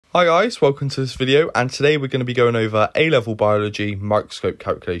Hi guys, welcome to this video, and today we're going to be going over A-level biology microscope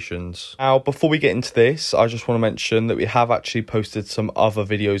calculations. Now, before we get into this, I just want to mention that we have actually posted some other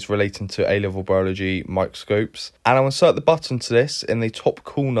videos relating to A-level biology microscopes, and I'll insert the button to this in the top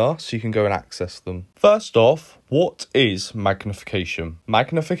corner so you can go and access them. First off, what is magnification?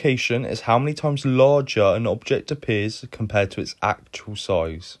 Magnification is how many times larger an object appears compared to its actual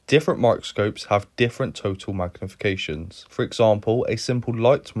size. Different microscopes have different total magnifications. For example, a simple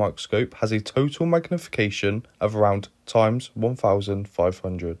light microscope has a total magnification of around times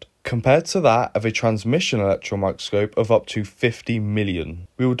 1500. Compared to that of a transmission electron microscope of up to 50 million.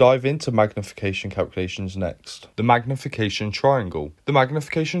 We will dive into magnification calculations next. The magnification triangle. The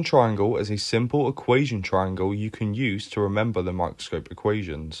magnification triangle is a simple equation triangle you can use to remember the microscope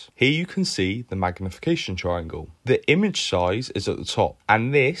equations. Here you can see the magnification triangle. The image size is at the top,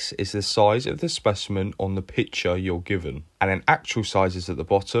 and this is the size of the specimen on the picture you're given. And then actual size is at the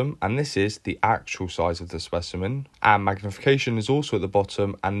bottom, and this is the actual size of the specimen. And magnification is also at the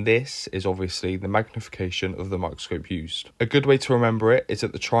bottom, and this is obviously the magnification of the microscope used. A good way to remember it is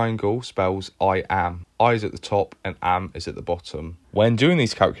that the triangle spells I am. I is at the top and am is at the bottom. When doing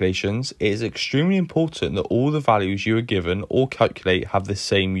these calculations, it is extremely important that all the values you are given or calculate have the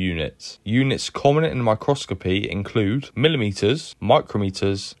same units. Units common in microscopy include millimeters,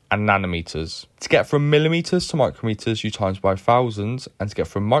 micrometers, and nanometers. To get from millimeters to micrometers, you times by 1,000, and to get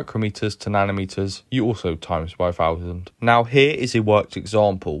from micrometers to nanometers, you also times by 1,000. Now here is a worked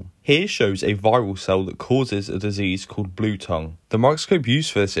example. Here shows a viral cell that causes a disease called blue tongue. The microscope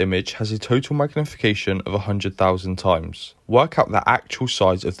used for this image has a total magnification of 100,000 times. Work out the actual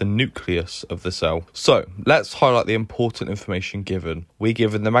size of the nucleus of the cell. So let's highlight the important information given. We're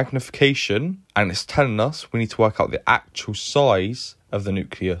given the magnification, and it's telling us we need to work out the actual size of the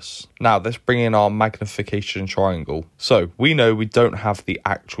nucleus. Now let's bring in our magnification triangle. So we know we don't have the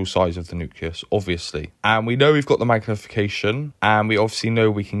actual size of the nucleus, obviously, and we know we've got the magnification, and we obviously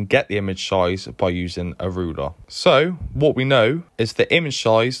know we can get the image size by using a ruler. So what we know is the image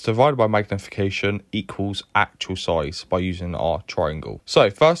size divided by magnification equals actual size by using our triangle. So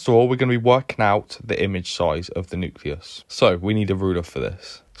first of all, we're going to be working out the image size of the nucleus. So we need a ruler for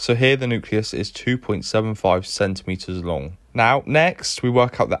this. So here the nucleus is 2.75 centimeters long. Now, next, we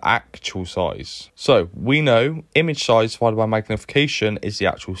work out the actual size. So we know image size divided by magnification is the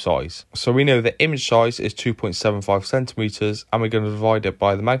actual size. So we know the image size is 2.75 centimeters, and we're going to divide it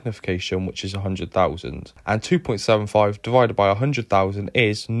by the magnification, which is 100,000. And 2.75 divided by 100,000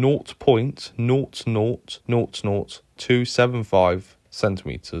 is 0.0000275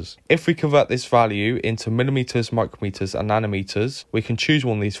 centimeters. If we convert this value into millimeters, micrometers, and nanometers, we can choose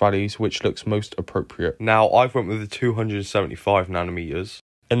one of these values which looks most appropriate. Now, I've went with the 275 nanometers.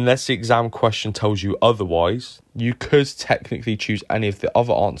 Unless the exam question tells you otherwise, you could technically choose any of the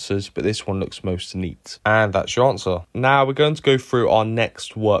other answers, but this one looks most neat. And that's your answer. Now we're going to go through our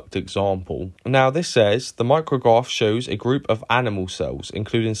next worked example. Now this says, the micrograph shows a group of animal cells,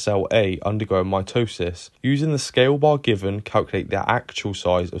 including cell A, undergoing mitosis. Using the scale bar given, calculate the actual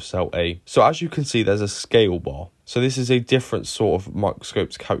size of cell A. So as you can see, there's a scale bar. So this is a different sort of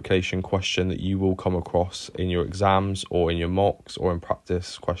microscopes calculation question that you will come across in your exams or in your mocks or in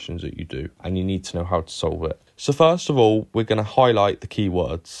practice questions that you do, and you need to know how to solve it. So first of all, we're going to highlight the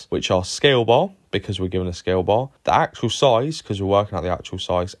keywords, which are scale bar, because we're given a scale bar, the actual size, because we're working out the actual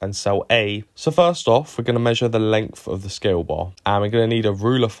size, and cell A. So first off, we're going to measure the length of the scale bar, and we're going to need a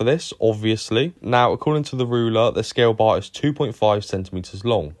ruler for this, obviously. Now, according to the ruler, the scale bar is 2.5 centimeters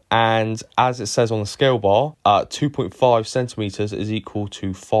long, and as it says on the scale bar, 2.5 centimeters is equal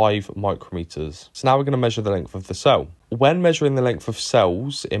to 5 micrometers. So now we're going to measure the length of the cell. When measuring the length of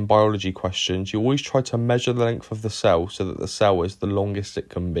cells in biology questions, you always try to measure the length of the cell so that the cell is the longest it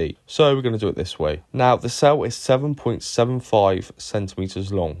can be. So we're going to do it this way. Now, the cell is 7.75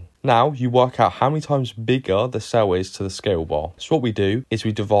 centimeters long. Now, you work out how many times bigger the cell is to the scale bar. So what we do is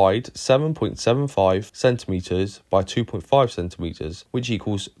we divide 7.75 centimeters by 2.5 centimeters, which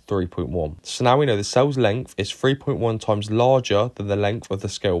equals 3.1. So now we know the cell's length is 3.1 times larger than the length of the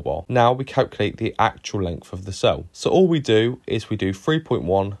scale bar. Now we calculate the actual length of the cell. So all we do is we do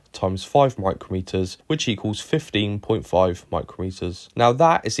 3.1 times 5 micrometers, which equals 15.5 micrometers. Now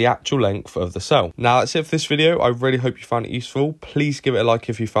that is the actual length of the cell. Now that's it for this video. I really hope you found it useful. Please give it a like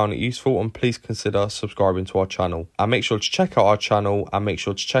if you found it useful, and please consider subscribing to our channel. And make sure to check out our channel and make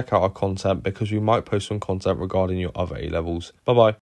sure to check out our content, because we might post some content regarding your other A levels. Bye bye.